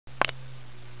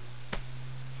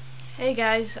Hey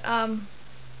guys,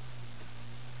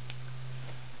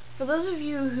 for those of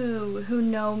you who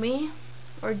know me,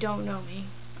 or don't know me,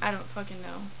 I don't fucking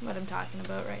know what I'm talking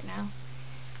about right now.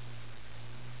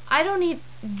 I don't eat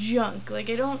junk. Like,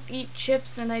 I don't eat chips,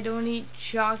 and I don't eat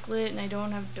chocolate, and I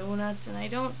don't have donuts, and I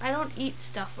don't eat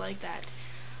stuff like that.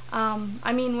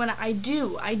 I mean, when I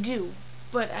do,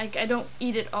 but I don't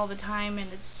eat it all the time,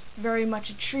 and it's very much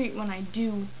a treat when I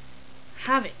do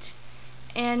have it.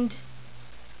 And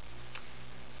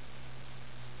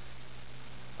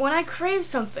when I crave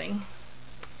something,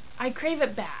 I crave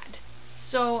it bad.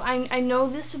 So I know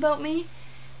this about me,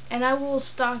 and I will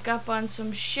stock up on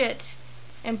some shit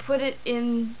and put it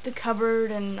in the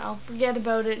cupboard, and I'll forget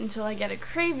about it until I get a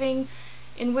craving,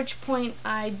 in which point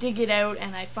I dig it out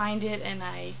and I find it and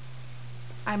I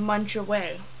munch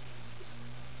away.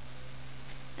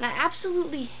 And I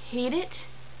absolutely hate it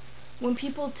when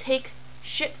people take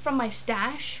shit from my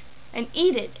stash and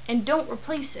eat it and don't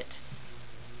replace it.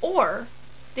 Or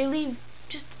they leave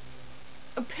just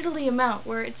a piddly amount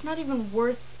where it's not even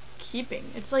worth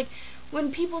keeping. It's like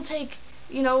when people take,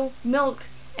 milk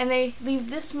and they leave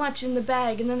this much in the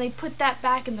bag and then they put that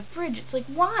back in the fridge. It's like,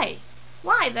 why?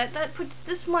 Why? That puts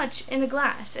this much in a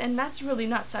glass, and that's really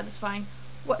not satisfying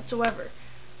whatsoever.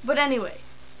 But anyway,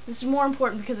 this is more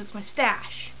important because it's my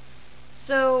stash.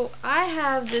 So I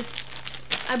have this,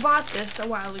 I bought this a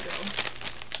while ago.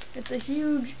 It's a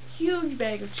huge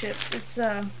bag of chips. It's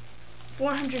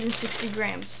 460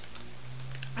 grams.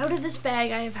 Out of this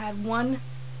bag I have had one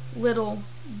little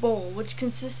bowl, which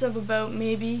consists of about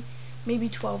maybe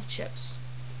 12 chips.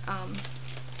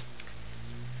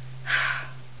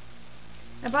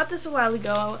 I bought this a while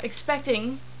ago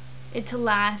expecting it to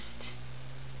last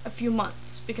a few months,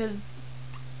 because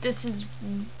this is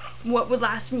what would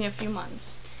last me a few months.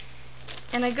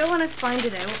 And I go and I find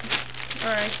it out, or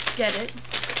I get it,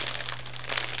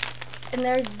 and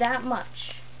there's that much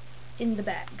in the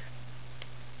bag.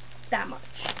 That much.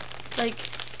 Like,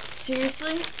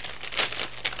 seriously?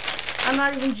 I'm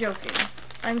not even joking.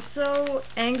 I'm so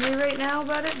angry right now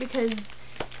about it because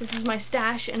this is my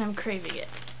stash and I'm craving it.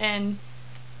 And,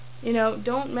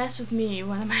 don't mess with me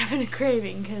when I'm having a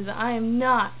craving, because I am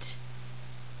not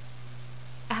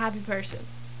a happy person.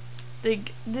 Like,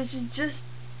 this is just,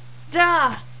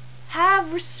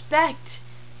 have respect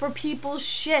for people's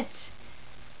shit.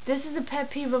 This is a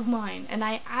pet peeve of mine, and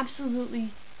I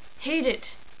absolutely hate it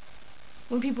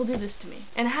when people do this to me.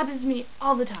 And it happens to me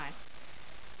all the time.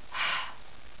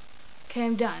 Okay,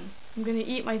 I'm done. I'm gonna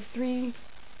eat my 3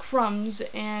 crumbs,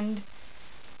 and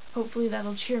hopefully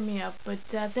that'll cheer me up. But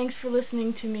thanks for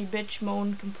listening to me bitch,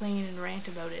 moan, complain, and rant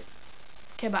about it.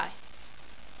 Okay, bye.